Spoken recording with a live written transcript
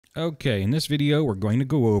Okay, in this video, we're going to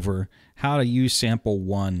go over how to use sample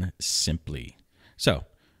 1 simply. So,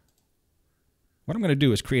 what I'm going to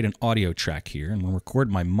do is create an audio track here, and I'm going to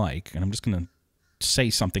record my mic, and I'm just going to say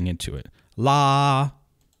something into it. La.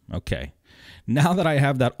 Okay. Now that I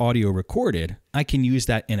have that audio recorded, I can use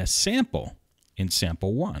that in a sample in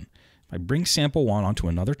sample 1. If I bring sample 1 onto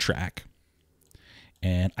another track,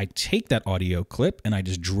 and I take that audio clip, and I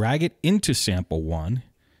just drag it into sample 1,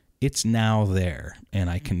 it's now there, and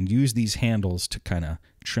I can use these handles to kind of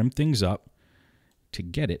trim things up to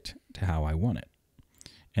get it to how I want it.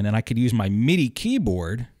 And then I could use my MIDI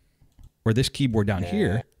keyboard, or this keyboard down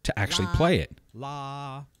here, to actually play it.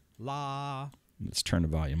 La, la. Let's turn the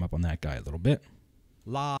volume up on that guy a little bit.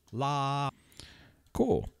 La, la.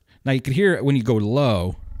 Cool. Now you can hear it when you go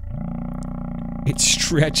low, it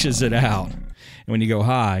stretches it out. And when you go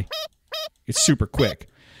high, it's super quick.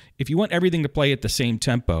 If you want everything to play at the same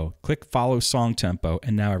tempo, click follow song tempo,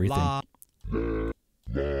 and now everything will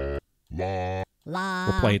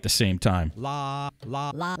play at the same time. Now,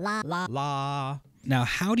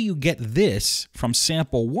 how do you get this from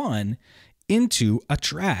sample 1 into a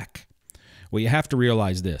track? Well, you have to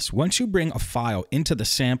realize this. Once you bring a file into the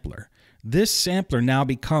sampler, this sampler now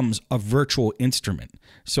becomes a virtual instrument.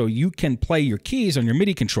 So you can play your keys on your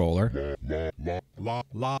MIDI controller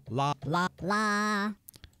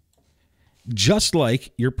just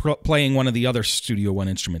like you're playing one of the other Studio One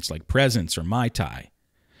instruments like Presence or Mai Tai.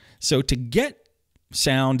 So to get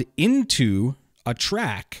sound into a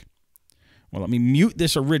track, well, let me mute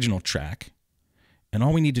this original track, and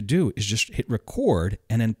all we need to do is just hit record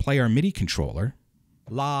and then play our MIDI controller.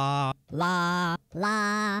 La, la,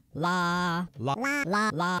 la, la, la, la,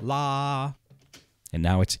 la, la. And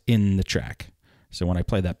now it's in the track. So when I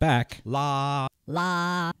play that back, la,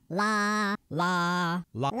 la, la, la,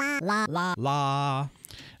 la, la, la, la.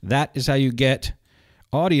 That is how you get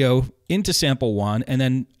audio into sample 1 and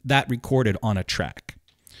then that recorded on a track.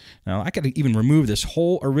 Now I could even remove this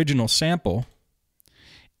whole original sample,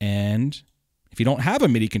 and if you don't have a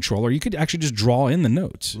MIDI controller, you could actually just draw in the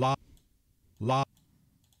notes. La, la,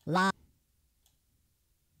 la,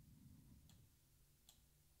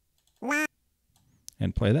 la.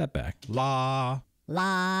 And play that back. La,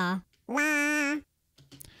 la, la.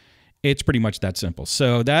 It's pretty much that simple.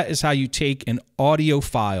 So that is how you take an audio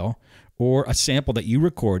file or a sample that you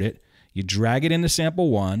recorded, you drag it into sample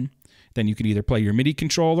 1, then you can either play your MIDI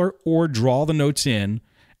controller or draw the notes in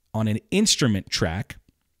on an instrument track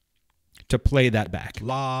to play that back.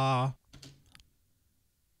 La.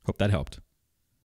 Hope that helped.